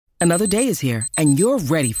Another day is here, and you're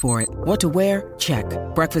ready for it. What to wear? Check.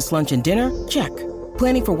 Breakfast, lunch, and dinner? Check.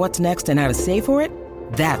 Planning for what's next and how to save for it?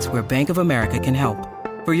 That's where Bank of America can help.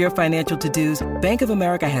 For your financial to-dos, Bank of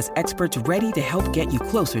America has experts ready to help get you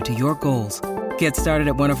closer to your goals. Get started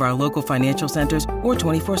at one of our local financial centers or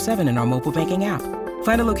 24/7 in our mobile banking app.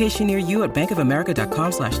 Find a location near you at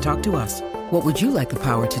bankofamerica.com/talktous. What would you like the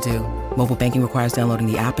power to do? Mobile banking requires downloading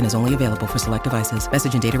the app and is only available for select devices.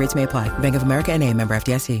 Message and data rates may apply. Bank of America N.A., member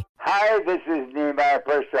FDIC. Hi, this is Nehemiah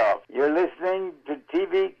Pershoff. You're listening to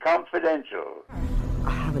TV Confidential.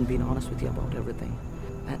 I haven't been honest with you about everything.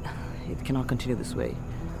 It cannot continue this way.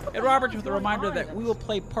 And Robert, with a reminder that we will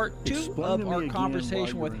play part 2 of our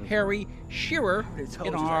conversation with Harry Shearer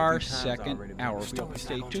in our second hour. We hope you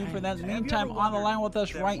stay tuned for that. In the meantime, on the line with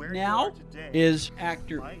us right now is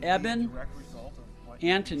actor Ebin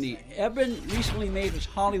Antony. Ebin recently made his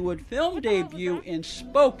Hollywood film debut in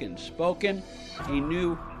Spoken. Spoken, a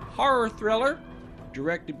new horror thriller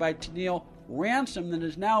directed by Tennille Ransom that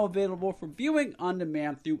is now available for viewing on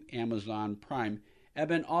demand through Amazon Prime.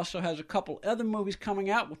 Ebin also has a couple other movies coming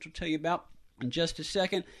out, which we'll tell you about in just a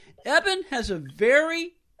second. Ebin has a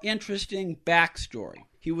very interesting backstory.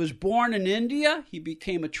 He was born in India. He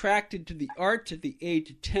became attracted to the arts at the age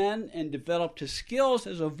of 10 and developed his skills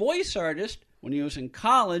as a voice artist when he was in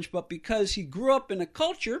college, but because he grew up in a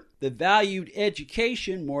culture that valued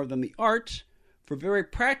education more than the arts, for very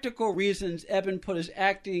practical reasons, Ebin put his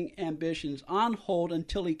acting ambitions on hold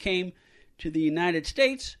until he came to the United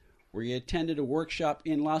States, where he attended a workshop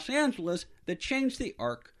in Los Angeles that changed the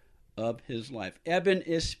arc of his life. Ebin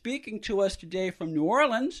is speaking to us today from New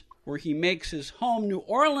Orleans, where he makes his home. New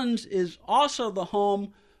Orleans is also the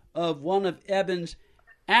home of one of Ebin's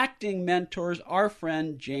acting mentors, our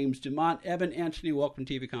friend James Dumont. Ebin Antony, welcome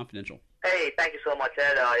to TV Confidential. Hey, thank you so much,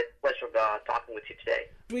 Ed. It's a pleasure talking with you today.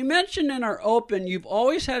 We mentioned in our open, you've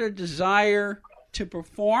always had a desire to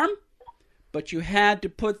perform, but you had to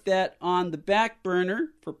put that on the back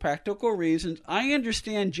burner for practical reasons. I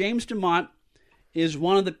understand James Dumont is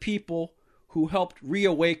one of the people who helped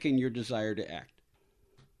reawaken your desire to act.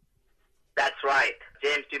 That's right.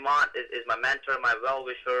 James Dumont is my mentor, my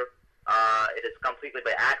well-wisher. It is completely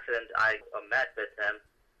by accident I met with him.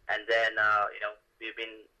 And then, we've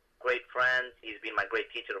been great friends. He's been my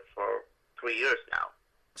great teacher for 3 years now.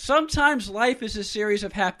 Sometimes life is a series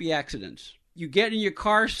of happy accidents. You get in your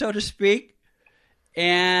car, so to speak,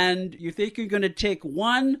 and you think you're going to take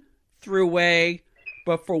one throughway,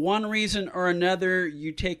 but for one reason or another,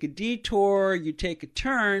 you take a detour, you take a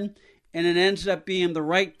turn, and it ends up being the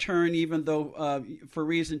right turn, even though for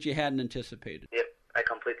reasons you hadn't anticipated. Yep, I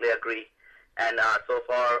completely agree. And so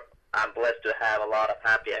far, I'm blessed to have a lot of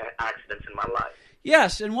happy accidents in my life.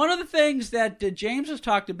 Yes, and one of the things that James has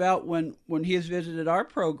talked about when he has visited our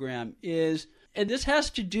program is, and this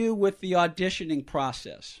has to do with the auditioning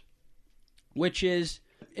process, which is,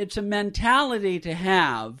 it's a mentality to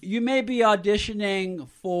have. You may be auditioning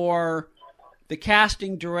for the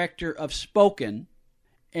casting director of Spoken,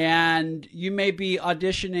 and you may be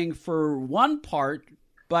auditioning for one part,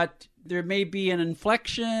 but there may be an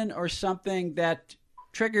inflection or something that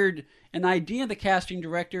triggered an idea in the casting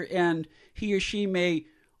director, and he or she may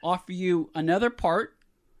offer you another part,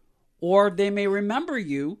 or they may remember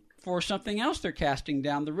you for something else they're casting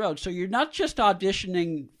down the road. So you're not just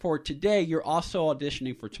auditioning for today, you're also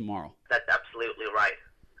auditioning for tomorrow. That's absolutely right.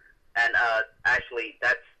 And actually,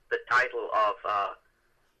 that's the title of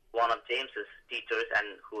one of James's teachers,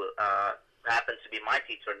 and who happens to be my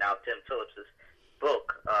teacher now, Tim Phillips's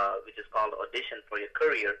book, which is called Audition for Your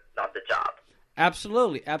Career, Not the Job.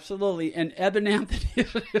 Absolutely, absolutely. And Ebin Antony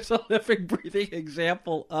is a living, breathing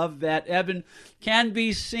example of that. Ebin can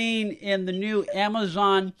be seen in the new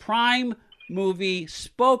Amazon Prime movie,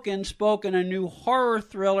 Spoken, a new horror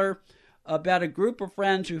thriller about a group of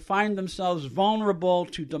friends who find themselves vulnerable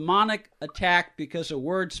to demonic attack because of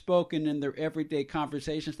words spoken in their everyday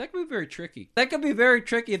conversations. That could be very tricky. That could be very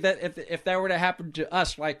tricky that if that were to happen to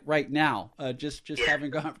us, like right now, just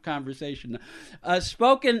having a conversation.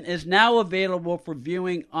 Spoken is now available for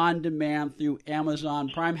viewing on demand through Amazon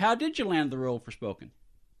Prime. How did you land the role for Spoken?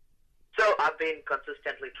 So I've been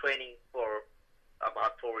consistently training for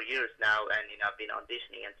about 4 years now, and I've been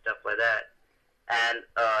auditioning and stuff like that. And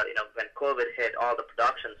when COVID hit, all the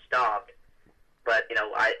production stopped. But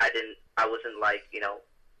I wasn't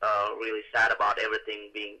really sad about everything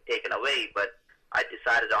being taken away. But I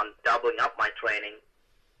decided on doubling up my training.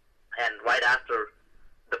 And right after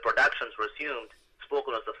the productions resumed,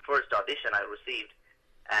 Spoken was the first audition I received.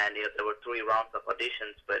 And there were 3 rounds of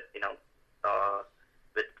auditions. But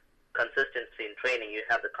with consistency in training, you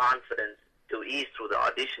have the confidence to ease through the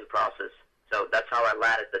audition process. So that's how I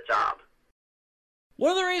landed the job.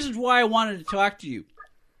 One of the reasons why I wanted to talk to you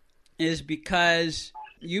is because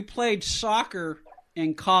you played soccer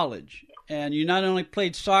in college, and you not only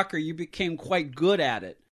played soccer, you became quite good at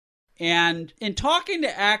it. And in talking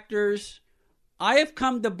to actors, I have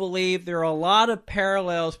come to believe there are a lot of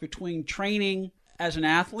parallels between training as an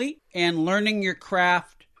athlete and learning your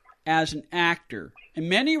craft as an actor. In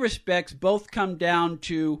many respects, both come down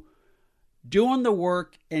to doing the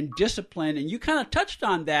work and discipline. And you kind of touched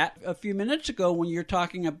on that a few minutes ago when you're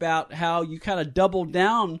talking about how you kind of doubled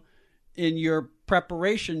down in your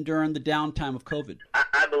preparation during the downtime of COVID.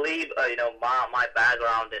 I believe, my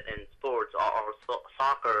background in sports or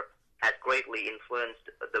soccer has greatly influenced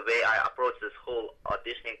the way I approach this whole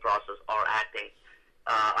auditioning process or acting.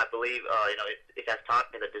 I believe, it has taught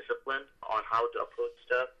me the discipline on how to approach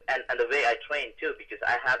stuff and the way I train too, because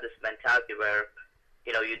I have this mentality where,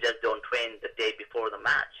 you just don't train the day before the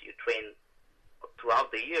match. You train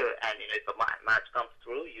throughout the year, and, if a match comes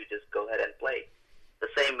through, you just go ahead and play. The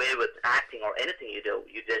same way with acting or anything you do,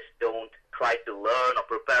 you just don't try to learn or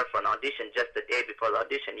prepare for an audition just the day before the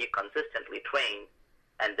audition. You consistently train,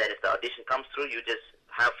 and then if the audition comes through, you just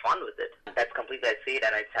have fun with it. That's completely I see it,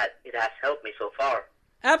 and it has helped me so far.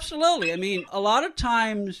 Absolutely. I mean, a lot of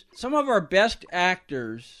times, some of our best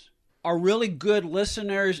actors are really good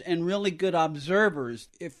listeners and really good observers.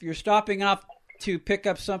 If you're stopping off to pick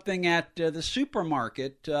up something at the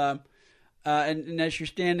supermarket, and as you're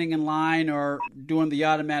standing in line or doing the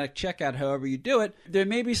automatic checkout, however you do it, there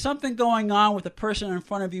may be something going on with the person in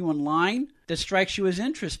front of you in line that strikes you as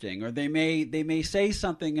interesting, or they may say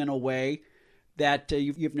something in a way that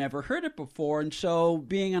you've never heard it before. And so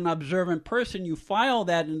being an observant person, you file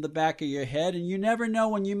that in the back of your head, and you never know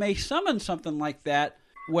when you may summon something like that,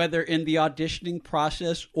 whether in the auditioning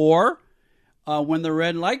process or when the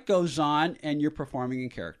red light goes on and you're performing in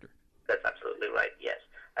character. That's absolutely right, yes.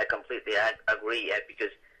 I completely agree,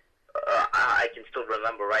 because I can still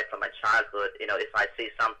remember right from my childhood, if I see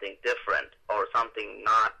something different or something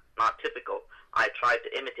not typical, I try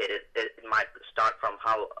to imitate it. It might start from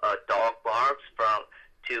how a dog barks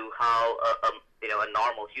to how a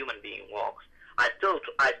normal human being walks. I still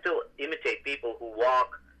imitate people who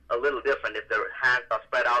walk a little different, if their hands are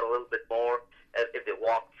spread out a little bit more, if they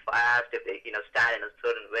walk fast, if they stand in a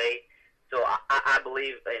certain way. So I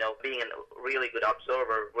believe being a really good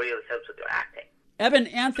observer really helps with your acting.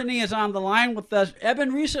 Ebin Antony is on the line with us.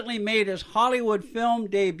 Ebin recently made his Hollywood film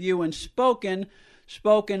debut in Spoken,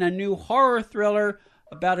 a new horror thriller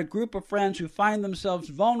about a group of friends who find themselves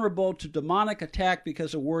vulnerable to demonic attack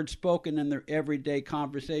because of words spoken in their everyday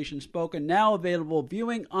conversation. Spoken, now available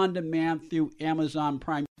viewing on demand through Amazon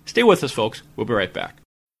Prime. Stay with us, folks. We'll be right back.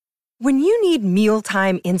 When you need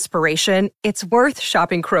mealtime inspiration, it's worth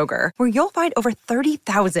shopping Kroger, where you'll find over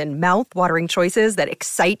 30,000 mouth-watering choices that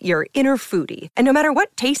excite your inner foodie. And no matter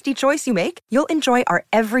what tasty choice you make, you'll enjoy our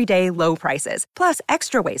everyday low prices, plus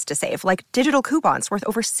extra ways to save, like digital coupons worth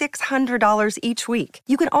over $600 each week.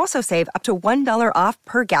 You can also save up to $1 off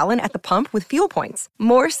per gallon at the pump with fuel points.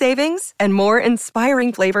 More savings and more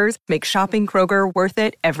inspiring flavors make shopping Kroger worth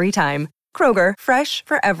it every time. Kroger, fresh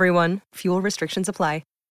for everyone. Fuel restrictions apply.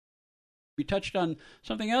 We touched on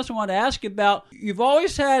something else I want to ask you about. You've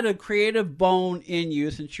always had a creative bone in you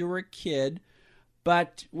since you were a kid,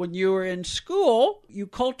 but when you were in school, you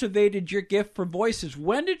cultivated your gift for voices.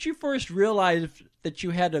 When did you first realize that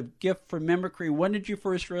you had a gift for mimicry? When did you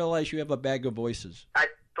first realize you have a bag of voices? I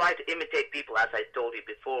try to imitate people, as I told you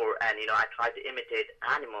before, and I try to imitate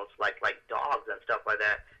animals like dogs and stuff like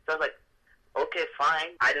that. So I was like, okay,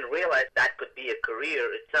 fine. I didn't realize that could be a career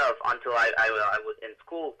itself until I was in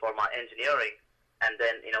school for my engineering, and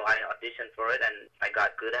then I auditioned for it, and I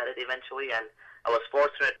got good at it eventually, and I was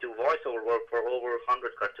fortunate to voiceover work for over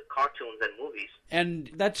 100 cartoons and movies.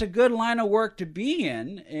 And that's a good line of work to be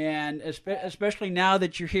in, and especially now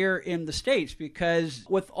that you're here in the States, because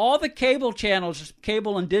with all the cable channels,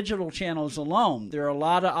 cable and digital channels alone, there are a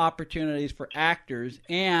lot of opportunities for actors,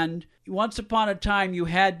 and once upon a time you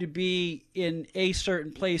had to be in a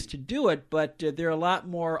certain place to do it, but there are a lot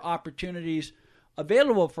more opportunities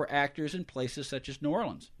available for actors in places such as New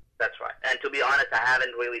Orleans. That's right. And to be honest, I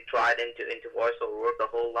haven't really tried into voiceover work a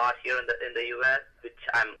whole lot here in the U.S., which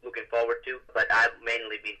I'm looking forward to. But I've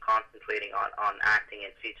mainly been concentrating on acting in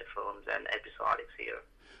feature films and episodics here.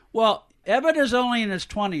 Well, Ebin is only in his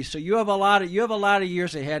 20s, so you have a lot of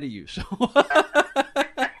years ahead of you. So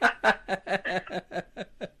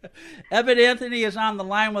Ebin Antony is on the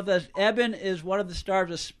line with us. Ebin is one of the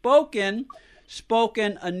stars of Spoken,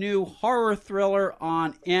 a new horror thriller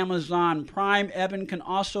on Amazon Prime. Ebin can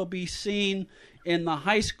also be seen in the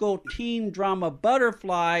high school teen drama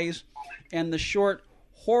Butterflies and the short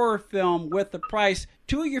horror film With the Price.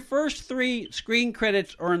 Two of your first three screen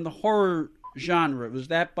credits are in the horror genre. Was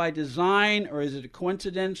that by design, or is it a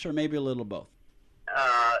coincidence, or maybe a little both?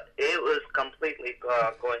 It was completely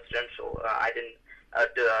coincidental. I didn't,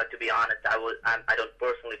 to be honest, I don't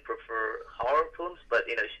personally prefer horror films, but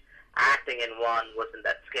acting in one wasn't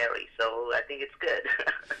that scary, so I think it's good.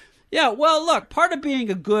 Yeah, well, look, part of being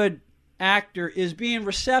a good actor is being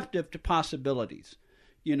receptive to possibilities,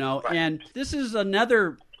 right. And this is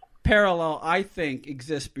another parallel I think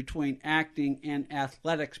exists between acting and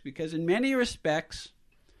athletics, because in many respects,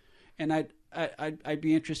 and I'd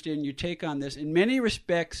be interested in your take on this, in many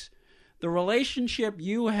respects, the relationship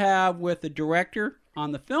you have with the director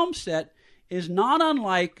on the film set is not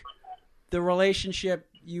unlike the relationship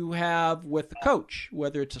you have with the coach,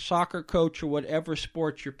 whether it's a soccer coach or whatever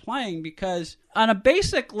sport you're playing, because on a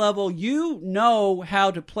basic level, you know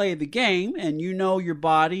how to play the game, and you know your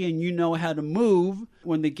body, and you know how to move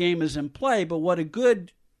when the game is in play. But what a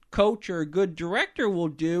good coach or a good director will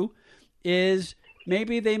do is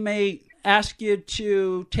maybe they may ask you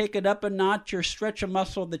to take it up a notch or stretch a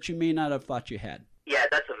muscle that you may not have thought you had. Yeah,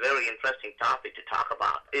 that's a very interesting topic to talk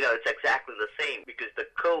about. It's exactly the same, because the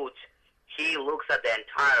coach, he looks at the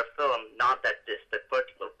entire film, not that just the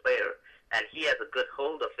particular player, and he has a good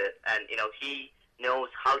hold of it, and he knows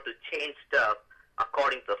how to change stuff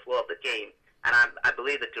according to the flow of the game. And I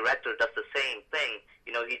believe the director does the same thing.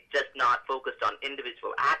 He's just not focused on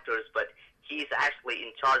individual actors, but he's actually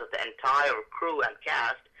in charge of the entire crew and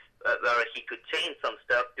cast, where he could change some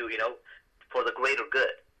stuff to for the greater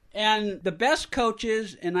good. And the best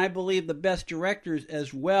coaches, and I believe the best directors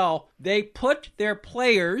as well, they put their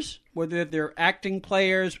players, whether they're acting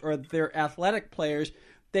players or they're athletic players,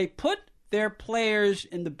 they put their players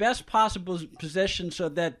in the best possible position so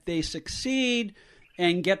that they succeed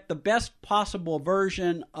and get the best possible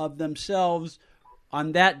version of themselves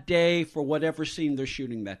on that day for whatever scene they're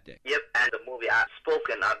shooting that day. Yep, and the movie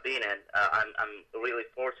I've been in, I'm really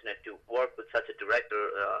fortunate to work with such a director.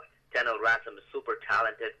 Tenno Ransom is super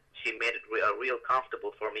talented. She made it real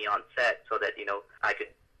comfortable for me on set so that, I could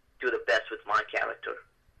do the best with my character.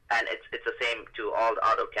 And it's the same to all the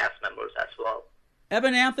other cast members as well.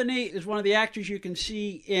 Ebin Antony is one of the actors you can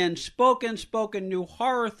see in Spoken new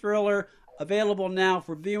horror thriller, available now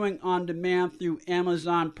for viewing on demand through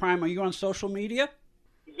Amazon Prime. Are you on social media?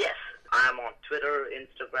 Yes, I'm on Twitter,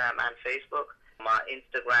 Instagram, and Facebook. My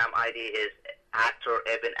Instagram ID is actor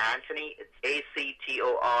Ebin Antony. It's ActorEbinAntony,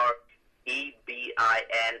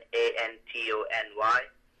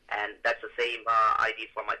 and that's the same ID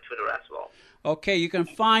for my Twitter as well. Okay, you can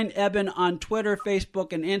find Ebin on Twitter,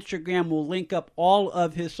 Facebook, and Instagram. We'll link up all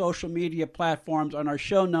of his social media platforms on our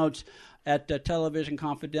show notes at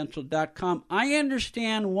televisionconfidential.com. I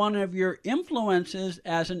understand one of your influences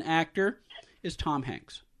as an actor is Tom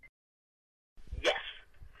Hanks. Yes.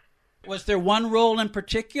 Was there one role in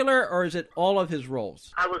particular, or is it all of his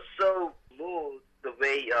roles? I was so moved the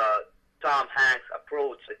way Tom Hanks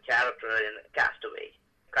approached the character in Castaway.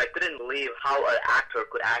 I couldn't believe how an actor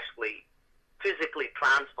could actually physically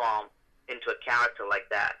transform into a character like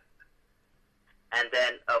that. And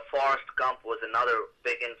then Forrest Gump was another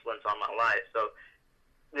big influence on my life. So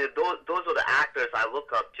those are the actors I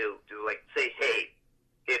look up to say, hey,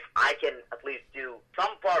 if I can at least do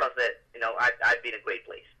some part of it, I'd be in a great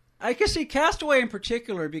place. I can see Castaway in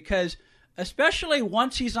particular because especially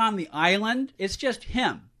once he's on the island, it's just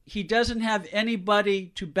him. He doesn't have anybody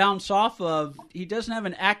to bounce off of. He doesn't have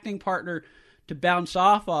an acting partner to bounce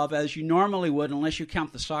off of as you normally would, unless you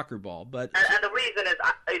count the soccer ball. But and the reason is,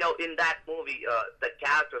 in that movie, the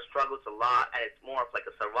character struggles a lot, and it's more of like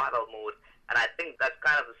a survival mode. And I think that's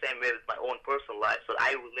kind of the same way with my own personal life. So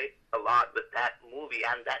I relate a lot with that movie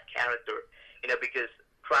and that character, because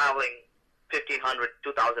traveling 1,500,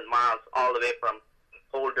 2,000 miles all the way from a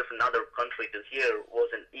whole different other country to here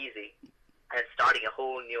wasn't easy. And starting a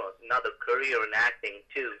whole new another career in acting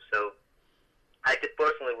too. So I could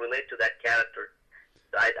personally relate to that character.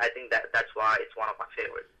 I think that's why it's one of my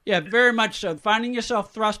favorites. Yeah, very much so. Finding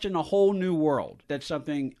yourself thrust in a whole new world. That's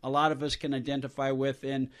something a lot of us can identify with.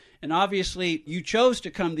 And obviously, you chose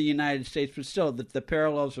to come to the United States, but still, the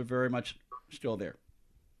parallels are very much still there.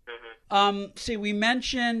 See, we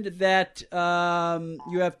mentioned that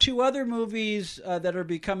you have two other movies that are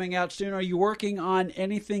be coming out soon. Are you working on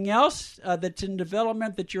anything else that's in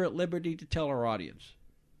development that you're at liberty to tell our audience?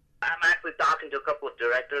 I'm actually talking to a couple of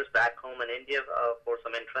directors back home in India for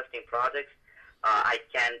some interesting projects. I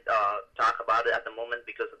can't talk about it at the moment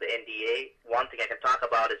because of the NDA. One thing I can talk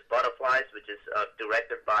about is Butterflies, which is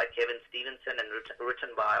directed by Kevin Stevenson and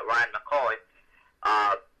written by Ryan McCoy.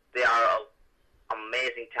 They are an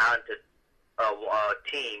amazing, talented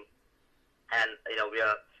team, and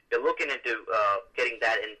we're looking into getting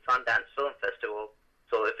that in Sundance Film Festival.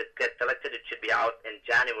 So if it gets selected, it should be out in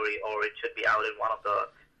January, or it should be out in one of the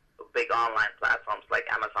big online platforms like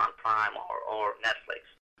Amazon Prime or Netflix.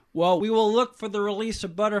 Well, we will look for the release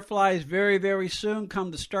of Butterflies very, very soon,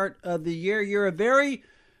 come the start of the year. You're you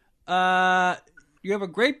have a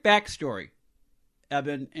great backstory,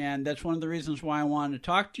 Ebin, and that's one of the reasons why I wanted to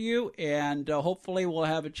talk to you, and hopefully we'll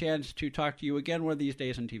have a chance to talk to you again one of these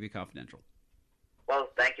days on TV Confidential. Well,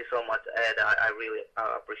 thank you so much, Ed. I really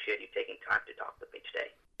appreciate you taking time to talk with me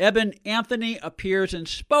today. Ebin Antony appears in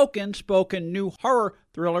Spoken new horror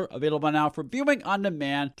thriller available now for viewing on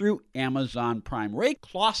demand through Amazon Prime. Ray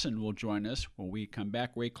Clausen will join us when we come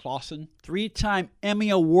back. Ray Clausen, 3-time Emmy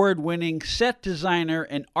Award-winning set designer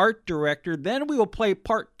and art director. Then we will play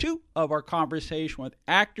part 2 of our conversation with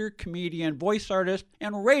actor, comedian, voice artist,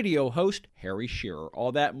 and radio host Harry Shearer.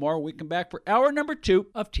 All that and more when we come back for hour number 2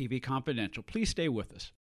 of TV Confidential. Please stay with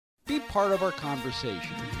us. Be part of our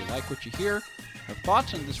conversation. If you like what you hear, have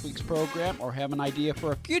thoughts on this week's program, or have an idea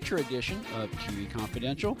for a future edition of TV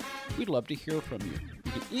Confidential, we'd love to hear from you.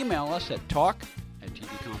 You can email us at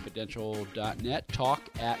talk@tvconfidential.net,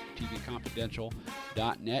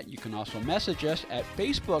 talk@tvconfidential.net. You can also message us at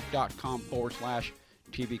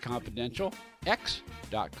facebook.com/TV Confidential,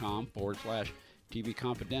 x.com/TV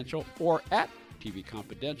Confidential, or at TV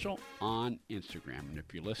Confidential on Instagram. And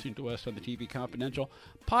if you're listening to us on the TV Confidential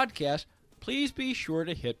podcast, please be sure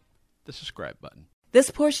to hit the subscribe button. This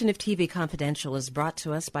portion of TV Confidential is brought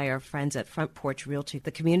to us by our friends at Front Porch Realty, the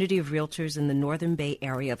community of realtors in the Northern Bay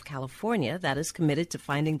area of California that is committed to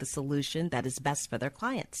finding the solution that is best for their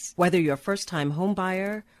clients. Whether you're a first-time home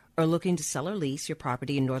buyer or looking to sell or lease your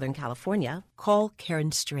property in Northern California, call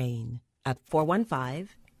Karen Strain at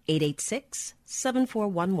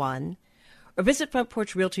 415-886-7411 or visit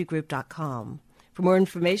frontporchrealtygroup.com for more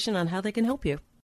information on how they can help you.